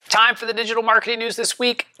Time for the digital marketing news this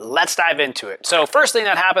week. Let's dive into it. So first thing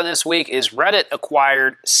that happened this week is Reddit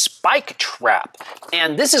acquired Spiketrap.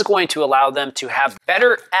 And this is going to allow them to have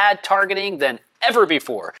better ad targeting than ever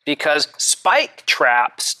before, because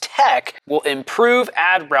Spiketrap's tech will improve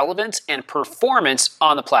ad relevance and performance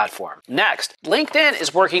on the platform. Next, LinkedIn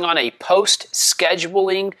is working on a post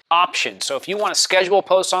scheduling option. So if you want to schedule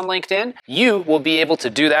posts on LinkedIn, you will be able to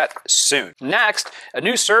do that soon. Next, a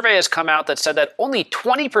new survey has come out that said that only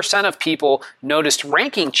 20% of people noticed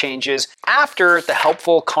ranking changes after the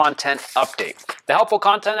helpful content update. The helpful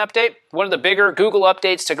content update, one of the bigger Google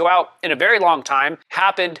updates to go out in a very long time,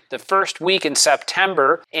 happened the first week in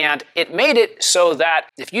September, and it made it so that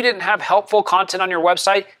if you didn't have helpful content on your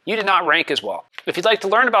website, you did not rank as well. If you'd like to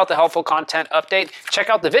learn about the helpful content update, check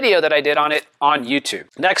out the video that I did on it on YouTube.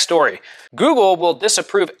 Next story. Google will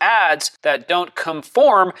disapprove ads that don't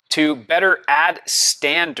conform to better ad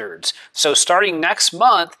standards. So starting next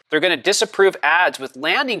month, they're going to disapprove ads with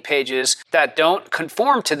landing pages that don't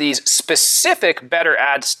conform to these specific better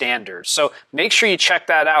ad standards. So make sure you check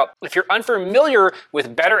that out. If you're unfamiliar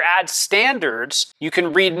with better ad standards, you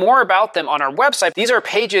can read more about them on our website. These are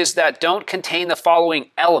pages that don't contain the following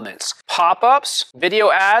elements: pop-ups,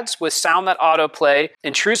 video ads with sound that autoplay,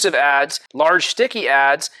 intrusive ads, large sticky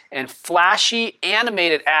ads, and flashy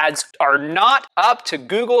animated ads are not up to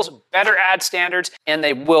Google's better ad standards, and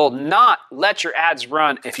they will not let your ads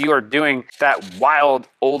run if you are doing that wild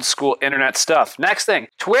old school internet stuff. Next thing,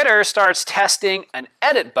 Twitter starts testing an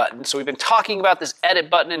edit button. So we've been talking about this edit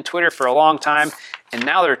button in Twitter for a long time, and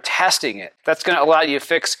now they're testing it. That's going to allow you to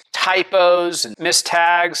fix typos and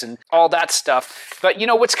mistags and all that stuff. But you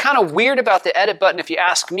know what's kind of weird about the edit button, if you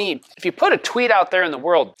ask me, if you put a tweet out there in the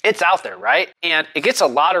world, it's out there, right? And it gets a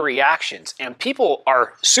lot of reactions, and people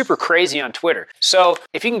are super crazy on Twitter. So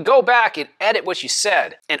if you can go back and edit what you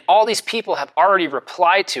said, and all these people have already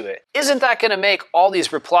replied to it, isn't that going to make all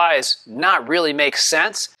these replies not really make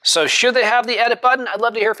sense? So should they have the edit button? I'd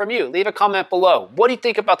love to hear from you. Leave a comment below. What do you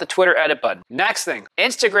think about the Twitter edit button? Next thing,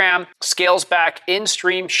 Instagram scales back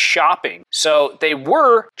in-stream shopping. So they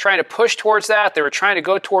were trying to push towards that. They were trying to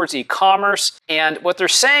go towards e-commerce. And what they're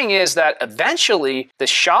saying is that eventually the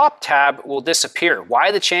shop tab will disappear.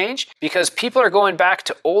 Why the change? Because people are going back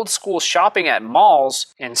to old school shopping at malls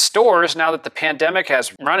and stores now that the pandemic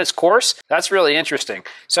has run its course. That's really interesting.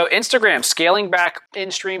 So Instagram scaling back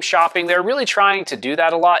in-stream shopping. They're really trying to do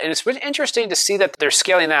that a lot. And it's really interesting to see that they're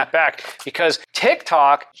scaling that back because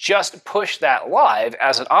TikTok just pushed that live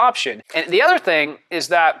as an option. And the other thing is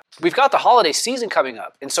that we've got the holiday season coming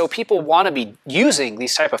up. And so people want to be using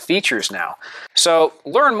these type of features now. So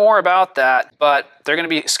learn more about that, but they're going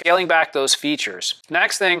to be scaling back those features.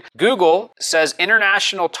 Next thing, Google says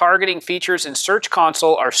international targeting features in Search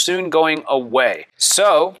Console are soon going away.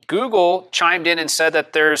 So Google chimed in and said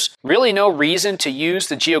that there's really no reason to use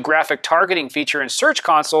the geographic targeting feature in Search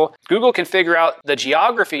Console. Google can figure out the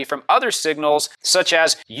geography from other signals such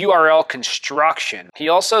as URL construction. He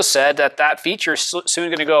also said that that feature is soon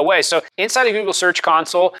going to go away. So inside of Google Search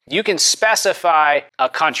Console, you can specify a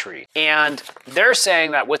country. And they're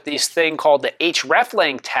saying that with this thing called the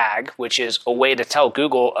hreflang tag, which is a way to tell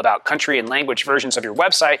Google about country and language versions of your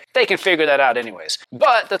website, they can figure that out anyways.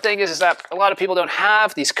 But the thing is that a lot of people don't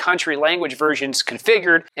have these country language versions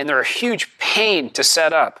configured, and they're a huge pain to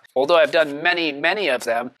set up. Although I've done many of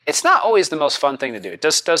them, it's not always the most fun thing to do. It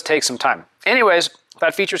does take some time. Anyways,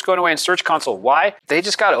 that feature's going away in Search Console. Why? They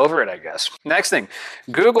just got over it, I guess. Next thing,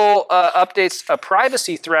 Google updates a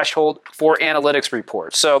privacy threshold for analytics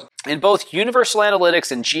reports. So in both Universal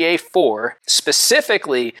Analytics and GA4,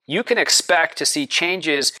 specifically, you can expect to see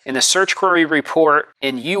changes in the search query report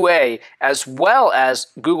in UA as well as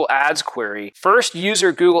Google Ads Query, first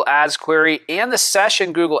user Google Ads Query, and the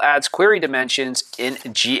session Google Ads Query dimensions in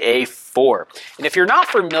GA4. And if you're not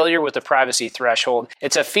familiar with the privacy threshold,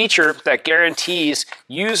 it's a feature that guarantees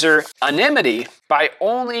user anonymity by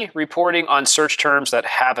only reporting on search terms that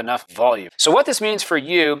have enough volume. So what this means for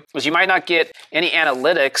you is you might not get any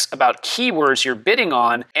analytics about keywords you're bidding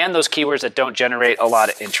on and those keywords that don't generate a lot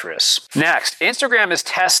of interest. Next, Instagram is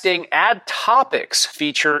testing add topics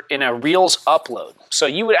feature in a Reels upload. So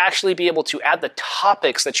you would actually be able to add the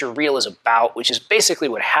topics that your reel is about, which is basically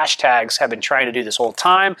what hashtags have been trying to do this whole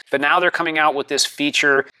time. But now they're coming out with this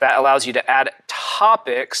feature that allows you to add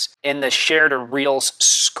topics in the shared Reels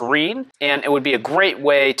screen. And it would be a great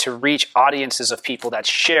way to reach audiences of people that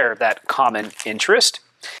share that common interest.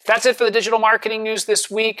 That's it for the digital marketing news this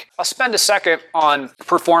week. I'll spend a second on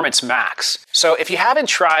Performance Max. So if you haven't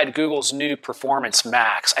tried Google's new Performance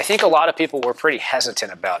Max, I think a lot of people were pretty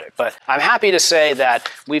hesitant about it, but I'm happy to say that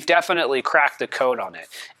we've definitely cracked the code on it.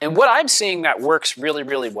 And what I'm seeing that works really,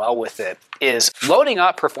 really well with it is loading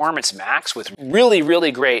up Performance Max with really,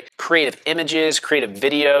 really great creative images, creative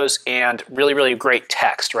videos, and really, really great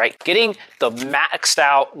text, right? Getting the maxed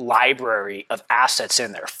out library of assets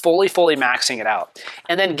in there, fully maxing it out.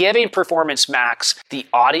 And then giving Performance Max the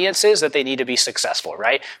audiences that they need to be successful,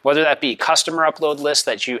 right? Whether that be customer upload lists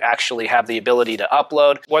that you actually have the ability to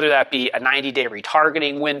upload, whether that be a 90-day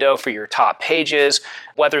retargeting window for your top pages,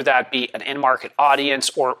 whether that be an in-market audience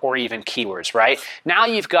or even keywords, right? Now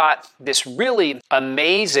you've got this really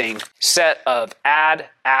amazing set of ad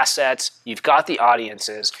assets, you've got the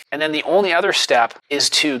audiences, and then the only other step is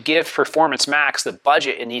to give Performance Max the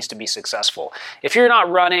budget it needs to be successful. If you're not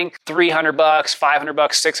running $300, $500,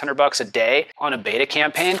 $600 a day on a beta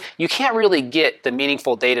campaign, you can't really get the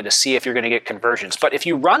meaningful data to see if you're going to get conversions. But if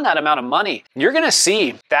you run that amount of money, you're going to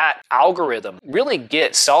see that algorithm really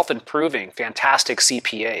get self-improving, fantastic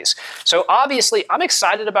CPAs. So obviously, I'm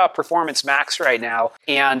excited about Performance Max right now,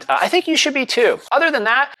 and I think you should be too. Other than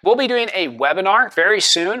that, we'll be doing a webinar very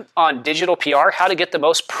soon on digital PR, how to get the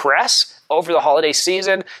most press over the holiday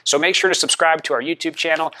season. So make sure to subscribe to our YouTube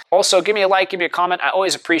channel. Also, give me a like, give me a comment. I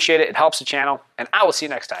always appreciate it. It helps the channel, and I will see you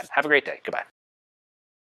next time. Have a great day. Goodbye.